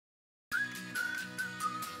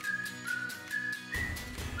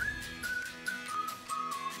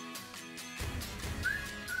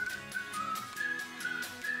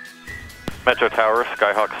Metro Tower,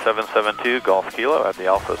 Skyhawk 772 Golf Kilo at the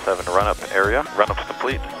Alpha 7 run-up area. Run-up's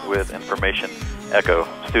complete with information. Echo,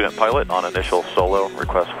 student pilot on initial solo,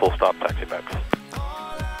 request full stop taxibacks.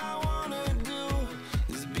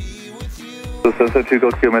 Cessna 2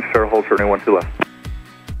 Golf Kilo, Metro Tower, hold short, runway 12 left.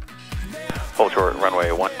 Hold short, runway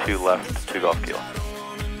 12 left, 2 Golf Kilo.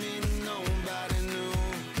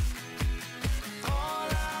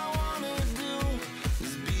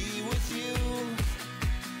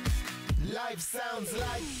 Sounds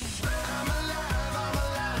like I'm alive, I'm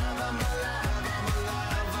alive, I'm alive, I'm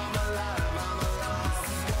alive, I'm alive, I'm alive.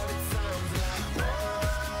 This is what it sounds like.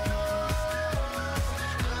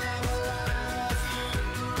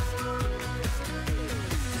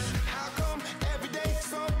 How come every day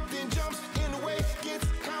something jumps in the way, gets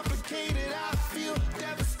complicated? I feel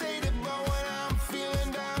devastated, but when I'm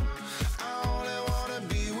feeling down, I only wanna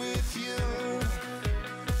be with you.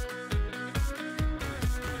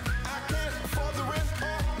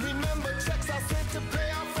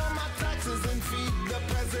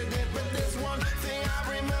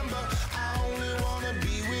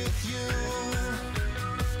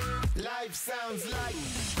 Sounds like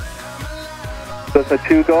I'm alive. Cessna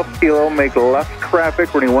 2 Golf Kilo, make left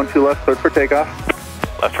traffic, running 12 left, cleared for takeoff.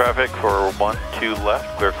 Left traffic for 12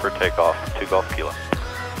 left, cleared for takeoff, 2 Golf Kilo.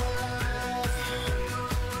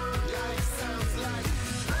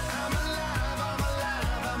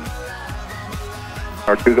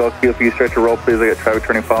 Our 2 Golf Kilo, if you stretch your roll, please, I got traffic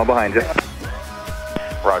turning foul behind you.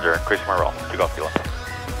 Roger, increasing my roll, 2 Golf Kilo.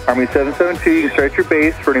 Army 772, you can stretch your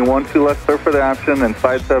base, running 12 left, clear for the option, and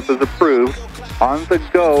sidestep is approved. On the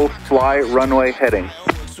go, fly runway heading.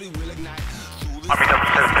 Army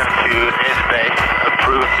 772 is base,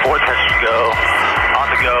 approved for test go. On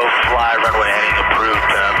the go, fly runway heading, approved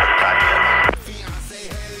for the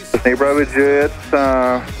sidestep. Bravo Juliet,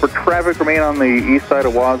 for traffic, remain on the east side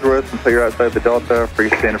of Wadsworth until you're outside the Delta for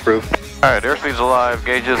your stand approved. Alright, airspeed's alive,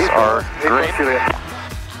 gauges are green.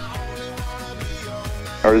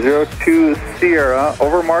 Our 02 Sierra,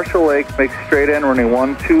 over Marshall Lake, make straight in, running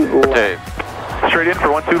 12 left. Dave. Straight in for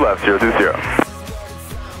 12 left, 020.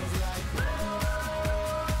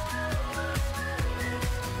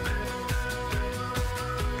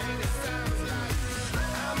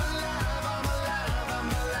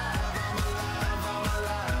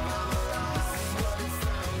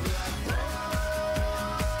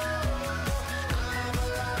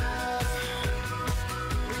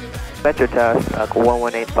 Metro Tower,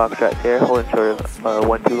 118 Foxtrot here, holding short of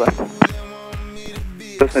 12 left.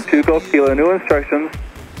 Cessna 2 Golf Kilo, new instructions,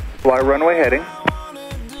 fly runway heading.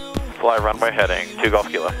 Fly runway heading, 2 Golf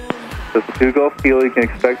Kilo. Cessna 2 Golf Kilo, you can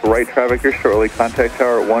expect right traffic here shortly. Contact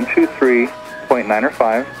tower at 123.9 or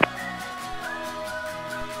 5.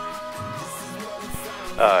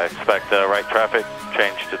 Expect right traffic,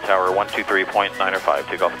 change to tower 123.9 or 5,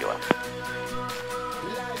 2 Golf Kilo.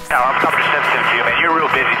 Now, I'm Copter 772, man. You're real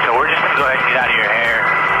busy, so we're just going to go ahead and get out of your hair.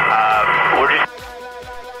 We're just...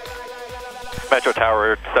 Metro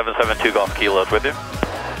Tower 772 Golf Kilo is with you.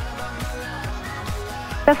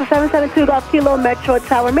 Cessna 772 Golf Kilo, Metro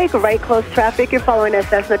Tower. Make right close traffic. You're following a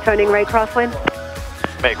Cessna turning right crosswind.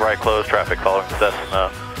 Make right close traffic following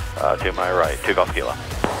Cessna to my right, 2 Golf Kilo.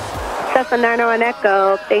 Cessna 901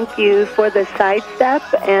 Echo, thank you for the sidestep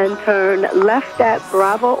and turn left at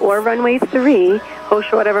Bravo or runway 3. Hold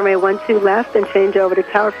short of runway 12 left and change over to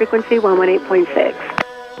tower frequency 118.6.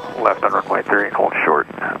 Left on runway 3, hold short,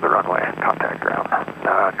 the runway, contact ground.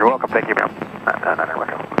 You're welcome, thank you, ma'am.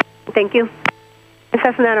 Thank you.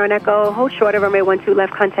 Cessna 901 Echo, hold short of runway 12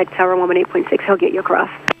 left, contact tower 118.6. He'll get you across.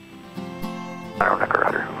 901 Echo,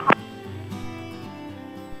 roger.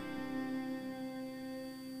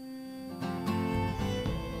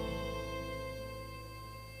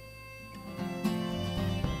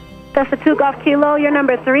 Cessna 2 Golf Kilo, you're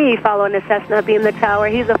number 3, following the Cessna, beam the tower.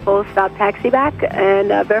 He's a full stop taxi back, and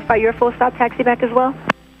verify your full stop taxi back as well.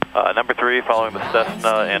 Number 3, following the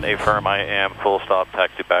Cessna, and affirm I am full stop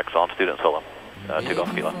taxi backs on student solo, 2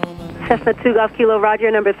 Golf Kilo. Cessna 2 Golf Kilo, roger,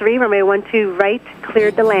 number 3, runway 12 right,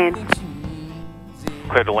 cleared to land.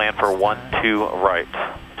 Cleared to land for 12 right,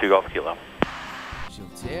 2 Golf Kilo. She'll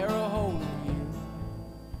tear a hole in you,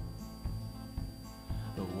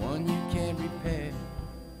 the one you can't repair.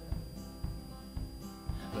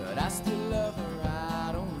 But I still love her,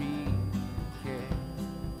 I don't really care.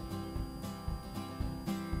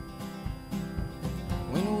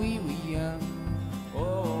 When we were young,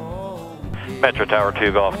 oh, yeah. Metro Tower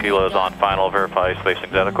 2 Golf Kilo is on final, verify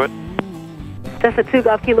spacing's adequate. Cessna 2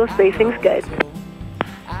 Golf Kilo, spacing's good.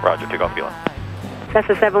 Roger, 2 Golf Kilo.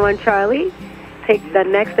 Cessna 71 Charlie, take the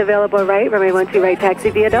next available right, runway 12 right, taxi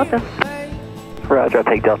via Delta. Roger, I'll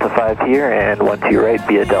take Delta 5 here and 12 right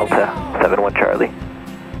via Delta 71 Charlie.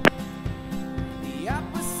 The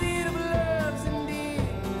opposite of love's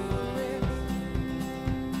indifference.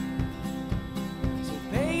 So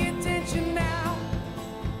pay attention now.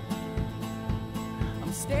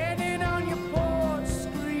 I'm standing on your porch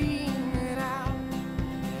screaming out,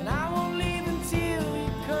 and I won't leave until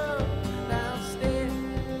you come downstairs.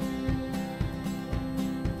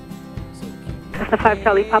 So Cessna 5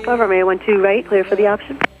 Charlie Papa, runway 12 right, clear for the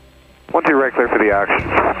option. 12 right, clear for the option.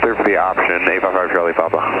 Clear for the option, 855 Charlie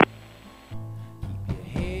Papa.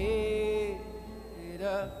 keep your head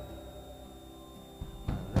up,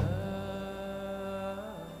 my love.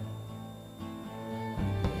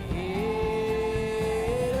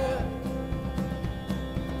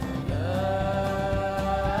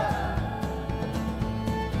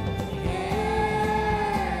 Keep your head up, love. Keep your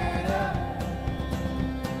head up,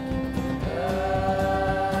 love.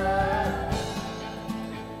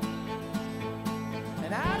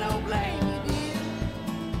 And I don't blame you, dear,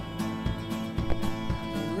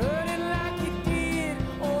 running like you did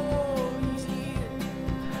all these years.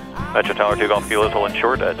 Metro Tower 2 Golf Kilo is holding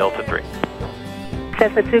short at Delta 3.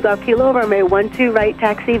 Cessna 2 Golf Kilo, runway 12 right,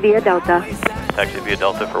 taxi via Delta. Taxi via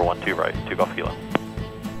Delta for 12 right, 2 Golf Kilo.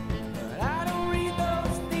 But I don't read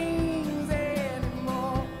those things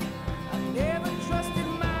anymore. I never trusted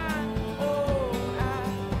my own eyes.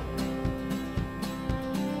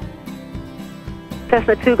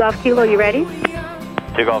 Cessna 2 Golf Kilo, you ready?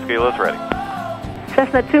 2 Golf Kilo is ready.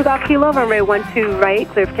 Cessna 2 Golf Kilo, runway 12 right,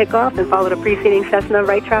 clear for takeoff, and follow the preceding Cessna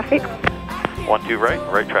right traffic. 12 right,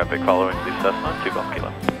 right traffic following the Cessna 2 Golf Kilo.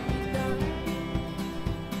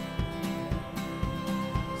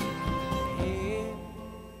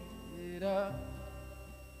 Head up.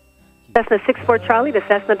 Cessna 64 Charlie, the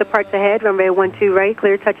Cessna departs ahead, runway 12 right,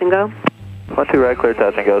 clear touch and go. 12 right, clear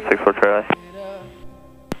touch and go, 64 Charlie.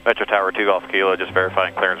 Metro Tower 2 Golf Kilo, just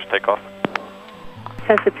verifying clearance for takeoff.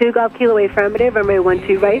 Cessna 2 Golf Kilo, affirmative, runway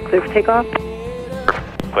 12 right, clear for takeoff.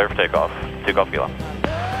 Clear for takeoff, 2 Golf Kilo.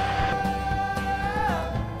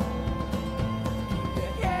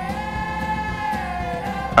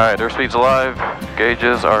 Alright, airspeed's alive,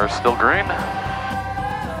 gauges are still green.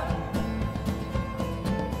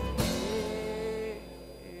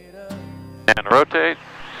 And rotate.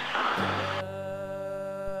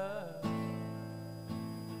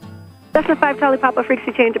 Cessna 5 Charlie Papa,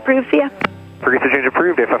 frequency change approved, see ya. Frequency change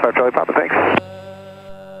approved, 855 Charlie Papa, thanks.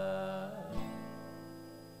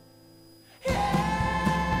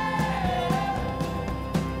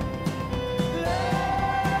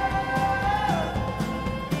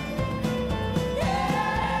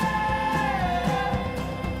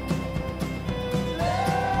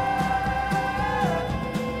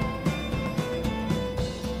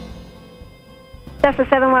 Cessna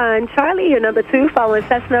 71 Charlie, your number 2, following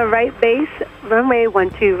Cessna right base, runway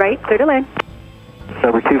 12 right, clear to land.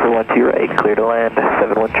 Number 2 for 12 right, clear to land,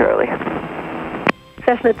 71 Charlie.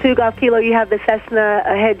 Cessna 2 Golf Kilo, you have the Cessna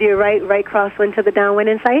ahead to your right, right crosswind to the downwind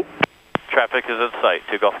in sight. Traffic is in sight,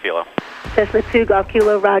 2 Golf Kilo. Cessna 2 Golf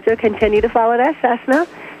Kilo, roger, continue to follow that Cessna.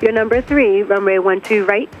 Your number 3, runway 12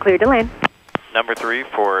 right, clear to land. Number 3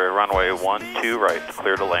 for runway 12 right,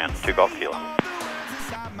 clear to land, 2 Golf Kilo.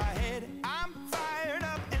 Inside my head, I'm fired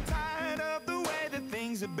up and tired of the way that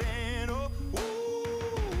things have been. Oh,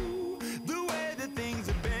 ooh, the way that things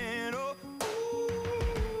have been. Oh,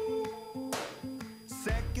 ooh.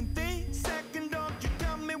 Second thing, second, don't you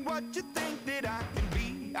tell me what you think that I can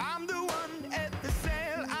be. I'm the one at the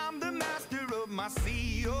sail, I'm the master of my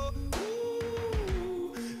sea. Oh,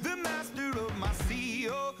 ooh, the master of my sea.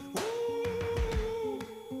 Oh,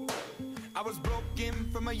 ooh. I was broken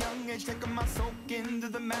from a young age, taking my soak into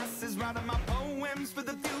the masses, writing my poems for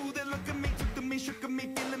the few that look at me, took to me, shook at me,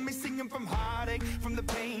 feeling me, singing from heartache, from the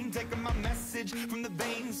pain, taking my message from the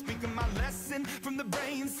veins, speaking my lesson from the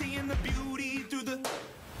brain, seeing the beauty through the...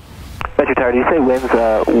 Metro Tower, do you say winds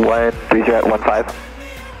 130 at 15?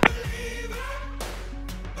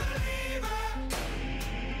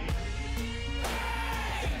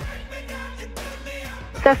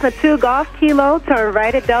 Cessna 2 Golf Kilo, turn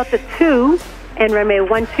right at Delta 2, and runway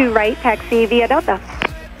 12 right, taxi via Delta.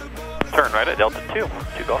 Turn right at Delta 2, 2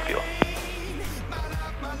 Golf Kilo.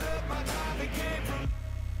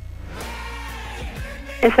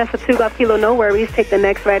 And Cessna 2 Golf Kilo, no worries, take the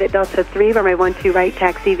next right at Delta 3, runway 12 right,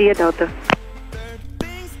 taxi via Delta.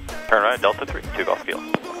 Turn right at Delta 3, 2 Golf Kilo.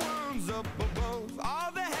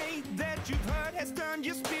 All the hate that you've heard has turned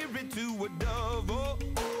your spirit to a dove. Oh,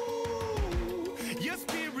 ooh, your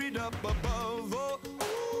spirit up above. Oh,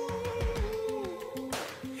 ooh.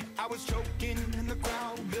 I was choking in the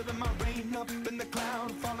crowd, building my rain up in the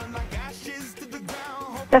cloud, falling like ashes to the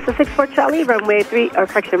Cessna 64 Charlie, runway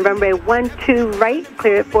 12 right,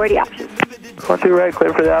 clear at 40 options. 12 right,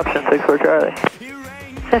 clear for the option, 64 Charlie.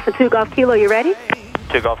 Cessna 2 Golf Kilo, you ready?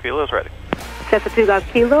 2 Golf Kilo is ready. Cessna 2 Golf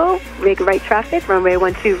Kilo, make right traffic, runway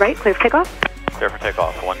 12 right, clear for takeoff. Clear for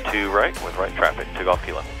takeoff, 12 right with right traffic, 2 Golf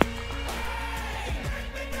Kilo.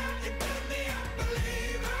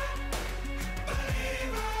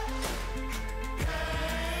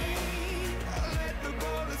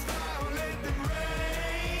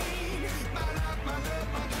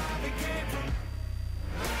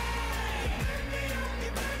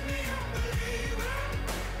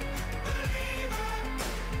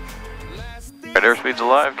 Right, airspeed's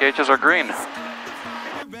alive, gauges are green.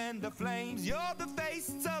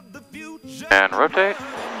 And rotate.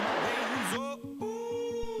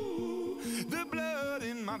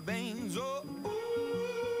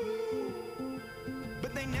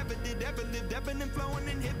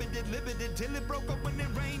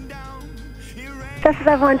 Cessna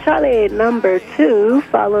 71 Charlie, number 2,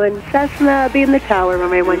 following Cessna, be in the tower,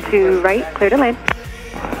 runway 12 right, clear to land.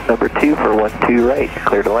 Number 2 for 12 right,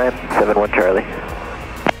 clear to land, 71 Charlie.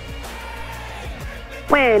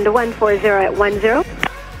 Wind 140 at 10.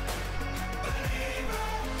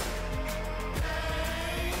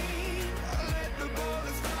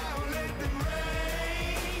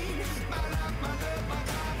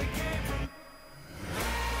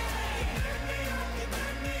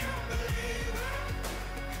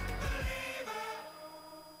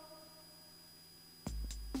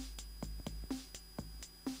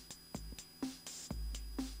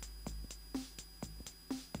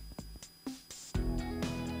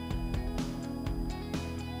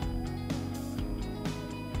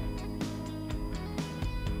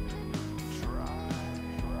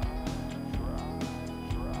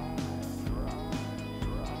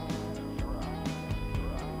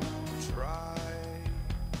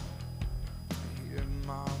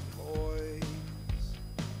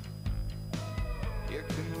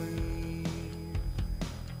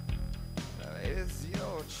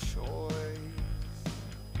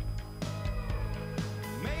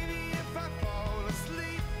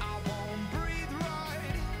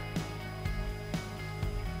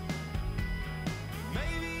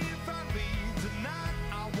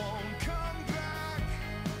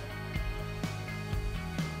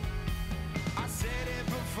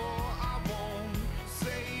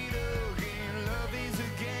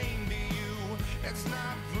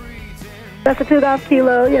 Cessna 2 Golf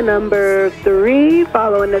Kilo, your number 3,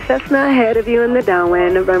 following the Cessna, ahead of you in the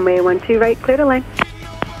downwind, runway 12 right, clear to land.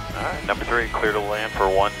 Alright, number 3, clear to land for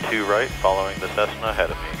 12 right, following the Cessna, ahead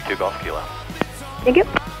of me, 2 Golf Kilo. Thank you.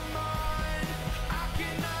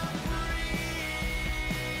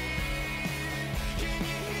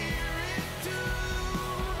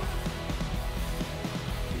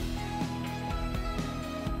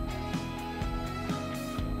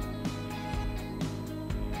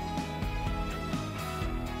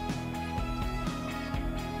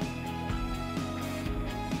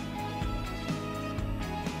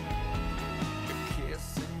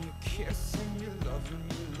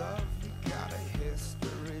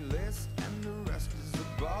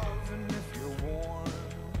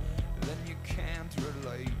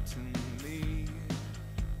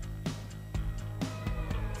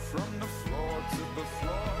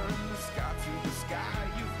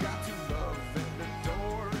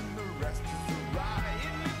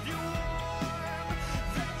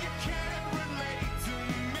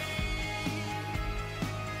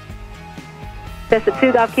 Cessna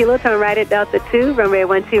 2 Golf Kilo, turn right at Delta 2, runway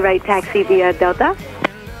 12 right, taxi via Delta.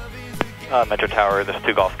 Metro Tower, this is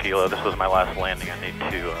 2 Golf Kilo. This was my last landing. I need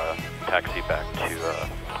to taxi back to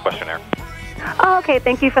Western Air. Oh, okay,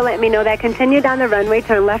 thank you for letting me know that. Continue down the runway,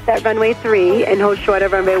 turn left at runway 3, and hold short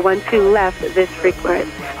of runway 12 left this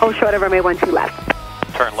frequency. Hold short of runway 12 left.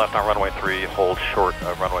 Turn left on runway 3, hold short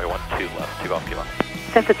of runway 12 left, 2 Golf Kilo.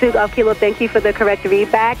 Cessna 2 Golf Kilo, thank you for the correct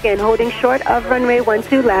readback, and holding short of runway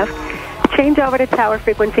 12 left. Change over to tower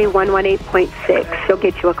frequency 118.6. She'll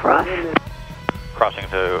get you across. Crossing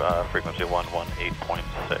to frequency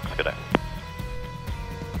 118.6. Good day.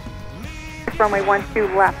 Runway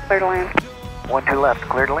 12 left, clear to land. 12 left,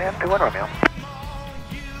 clear to land, 21 Romeo.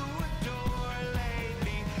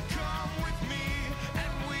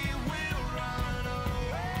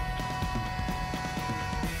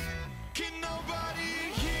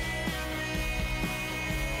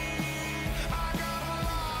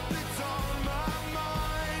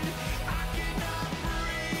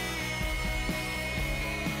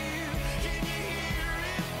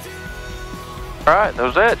 Alright, that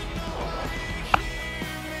was it.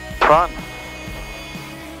 Fun.